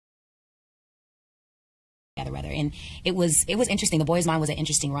together rather. And it was interesting. The Boys' Mind was an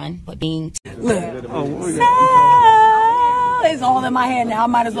interesting run, but being it's all in my head now. I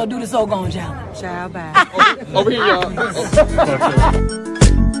might as well do the So Gone challenge. Child, bye. Over here, y'all.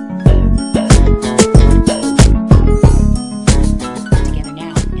 Together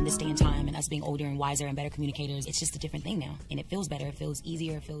now in this day and time, and us being older and wiser and better communicators, it's just a different thing now, and it feels better. It feels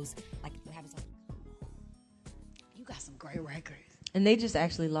easier. It feels like we're having something. You got some great records. And they just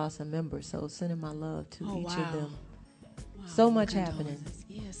actually lost a member, so sending my love to each of them. Wow, so much happening.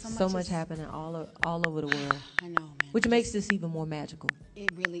 Yeah, so much happening all over the world. I know, man. Which makes this even more magical. It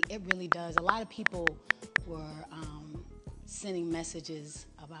really does. A lot of people were sending messages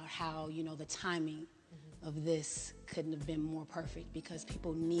about how, you know, the timing of this couldn't have been more perfect, because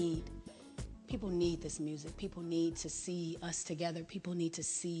people need this music. People need to see us together. People need to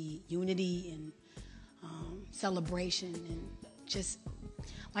see unity and celebration, and just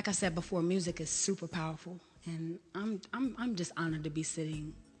like I said before, music is super powerful, and I'm just honored to be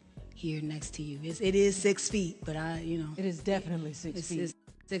sitting here next to you. It is 6 feet, but it is definitely 6 feet. It's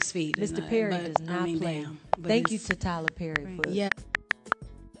 6 feet. Mr. Perry does not play. Thank you to Tyler Perry for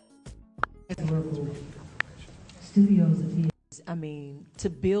studios of his. I mean, to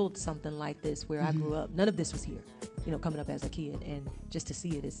build something like this where I grew up, none of this was here, you know, coming up as a kid, and just to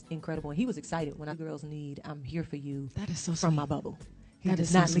see it is incredible. And he was excited when Girls Need I'm Here For You. That is so from sweet. my bubble. He That does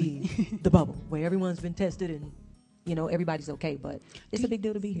is so not sweet. leave the bubble where everyone's been tested and, you know, everybody's okay, but it's a big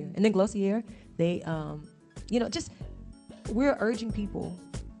deal to be here. And then Glossier, they, you know, just, we're urging people,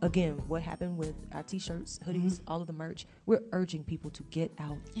 again, what happened with our t-shirts, hoodies, all of the merch, we're urging people to get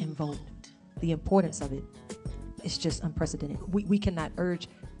out and vote. The importance of it is just unprecedented. We cannot urge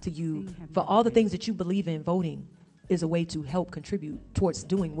to you, for all the things that you believe in, voting is a way to help contribute towards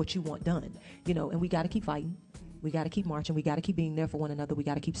doing what you want done, you know, and we got to keep fighting. We got to keep marching. We got to keep being there for one another. We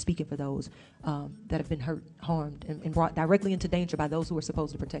got to keep speaking for those that have been hurt, harmed, and brought directly into danger by those who are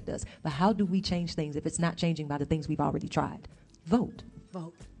supposed to protect us. But how do we change things if it's not changing by the things we've already tried? Vote.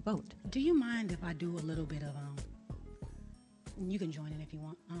 Vote. Vote. Do you mind if I do a little bit of, you can join in if you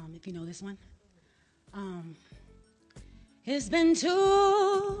want, if you know this one. It's been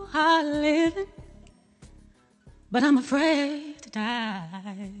too hard living, but I'm afraid to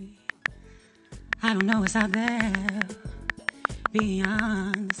die. I don't know what's out there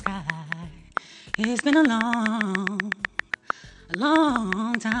beyond the sky. It's been a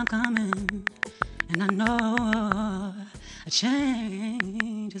long time coming, and I know a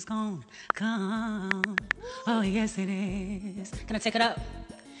change is gonna come. Oh, yes, it is. Can I take it up?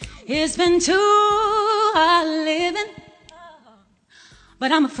 It's been too hard living,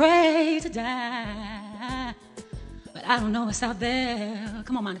 but I'm afraid to die. But I don't know what's out there.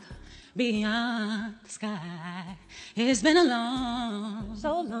 Come on, Monica. Beyond the sky. It's been a long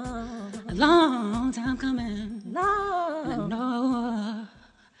time coming. I know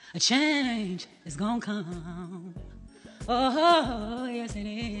a change is gonna come. Oh, yes it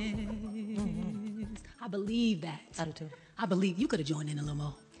is. I believe that. I do too. I believe you could have joined in a little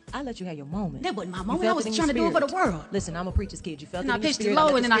more. I let you have your moment. That wasn't my moment. I was trying to do it for the world. Listen, I'm a preacher's kid. You felt And it I in your pitched it spirit.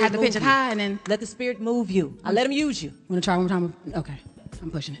 low, and then I had to pitch it high, and then let the spirit move you. I let him use you. Want to try one more time? Okay,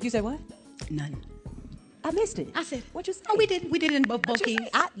 I'm pushing it. You said what? None. I missed it. I said, what you say? Oh, we did it in both keys.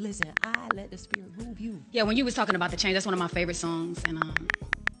 Listen, I let the spirit move you. Yeah, when you was talking about the change, that's one of my favorite songs, and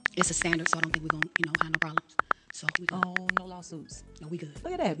it's a standard, so I don't think we're gonna, have no problems. So we good. Oh, no lawsuits. No, we good.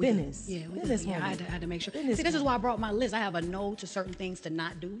 Look at that, We business. Good. Yeah, we business. good. Yeah, I had to make sure. Business See, this is why I brought my list. I have a no to certain things to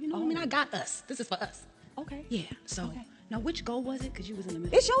not do. You know what I mean? I got us. This is for us. Okay. Yeah. So now, which goal was it? Because you was in the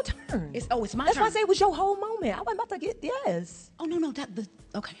middle. It's your turn. It's my That's turn. why I say it was your whole moment. I wasn't about to get Oh no,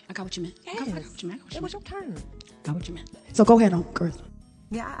 okay. I got what you meant. Yes. I got what you meant. It was your turn. Got what you meant. So go ahead on, girls.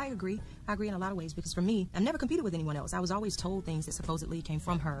 Yeah, I agree. I agree in a lot of ways, because for me, I've never competed with anyone else. I was always told things that supposedly came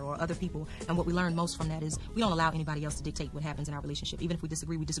from her or other people, and what we learned most from that is we don't allow anybody else to dictate what happens in our relationship. Even if we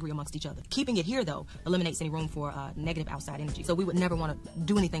disagree amongst each other. Keeping it here, though, eliminates any room for negative outside energy. So we would never want to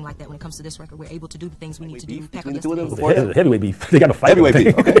do anything like that when it comes to this record. We're able to do the things we need to do. Pack our destiny. Heavyweight beef. They got a fight. Heavyweight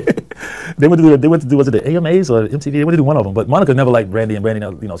beef. They went to do was it the AMAs or MTV? They went to do one of them. But Monica never liked Brandy, and Brandy,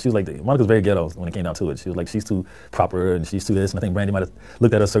 she was like, Monica's very ghetto when it came down to it. She was like, she's too proper and she's too this. And I think Brandy might have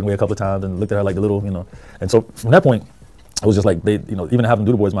looked at her a certain way a couple of times and looked at her like the little, And so from that point, it was just like they, even having to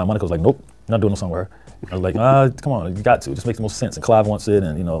do the Boys' Mind, Monica was like, nope, not doing no song with her. I was like, come on, you got to. It just makes the most sense. And Clive wants it,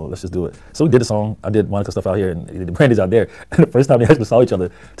 and let's just do it. So we did the song. I did Monica stuff out here, and the Brandy's out there. And the first time they actually saw each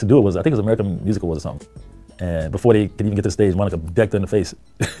other to do it was, I think it was American Musical was or something. And before they could even get to the stage, Monica decked her in the face,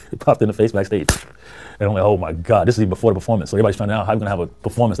 popped in the face backstage. And I'm like, oh my God, this is even before the performance. So everybody's trying to know how we're gonna have a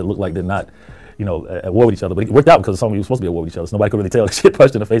performance that looked like they're not, you know, at war with each other. But it worked out because the song we were supposed to be at war with each other. So nobody could really tell. She get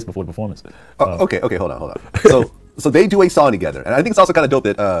punched in the face before the performance. Okay, hold on. So they do a song together, and I think it's also kind of dope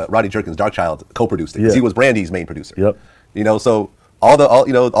that Rodney Jerkins, Darkchild, co-produced it because he was Brandy's main producer. Yep. You know, so all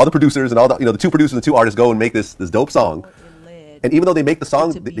the producers and all the the two producers and the two artists go and make this dope song. And even though they make the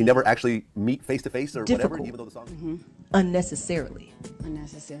song, they never actually meet face to face or whatever. Even though the song unnecessarily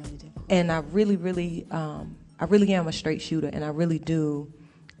difficult. And I really am a straight shooter, and I really do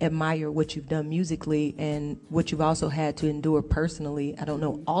admire what you've done musically and what you've also had to endure personally. I don't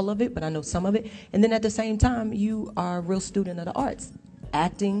know all of it, but I know some of it. And then at the same time, you are a real student of the arts.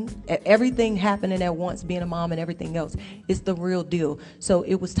 Acting, everything happening at once, being a mom and everything else, it's the real deal. So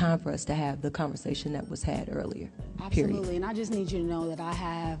it was time for us to have the conversation that was had earlier. Absolutely, period. and I just need you to know that I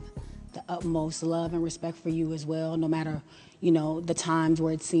have the utmost love and respect for you as well, no matter, you know, the times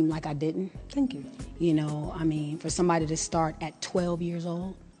where it seemed like I didn't. Thank you. You know, I mean, for somebody to start at 12 years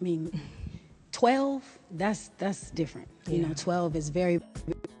old, I mean, 12, that's different. Yeah. You know, 12 is very,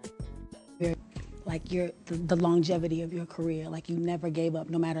 very, like the longevity of your career. Like you never gave up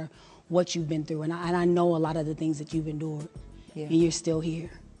no matter what you've been through. And I know a lot of the things that you've endured. Yeah. And you're still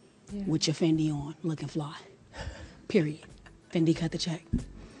here with your Fendi on, looking fly. Period. Fendi cut the check.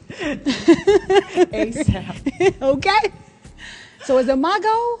 ASAP. Okay? So is it my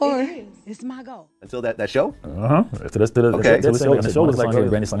goal or it's my goal? until that show. The show was like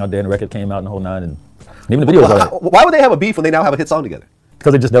Brandy song out there, and the record came out and the whole nine, and even the video was alright. Why would they have a beef when they now have a hit song together?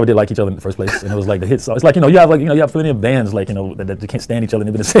 Because they just never did like each other in the first place, and it was like the hit song. It's like you have plenty of bands like that they can't stand each other and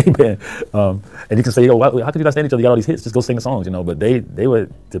they've been the same band, and you can say how could you not stand each other? You got all these hits, just go sing the songs, But they were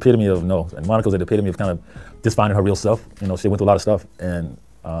the epitome of no, and Monica was the epitome of kind of just finding her real self. She went through a lot of stuff, and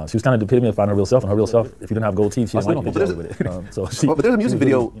she was kind of the epitome of finding her real self. And her real self, if you didn't have gold teeth, she didn't like you with it. But there's a music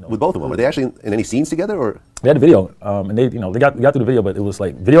video with both of them. Are they actually in any scenes together, or they had a video, and they got through the video, but it was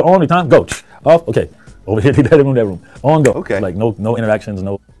like video on, time, go off, okay, over here, that room, on, go. Okay. Like no interactions,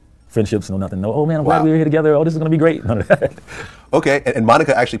 no friendships, no nothing. No, oh man, I'm glad we were here together. Oh, this is gonna be great. None of that. Okay, and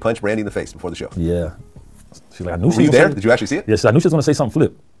Monica actually punched Brandy in the face before the show. Yeah. She's like, I knew she Were you was there? Say, Did you actually see it? Yes, I knew she was gonna say something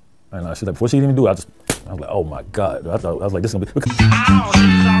flip. And she's like, before she didn't even do it, I was like, oh my God. I was like, this is gonna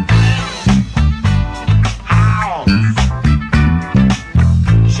be.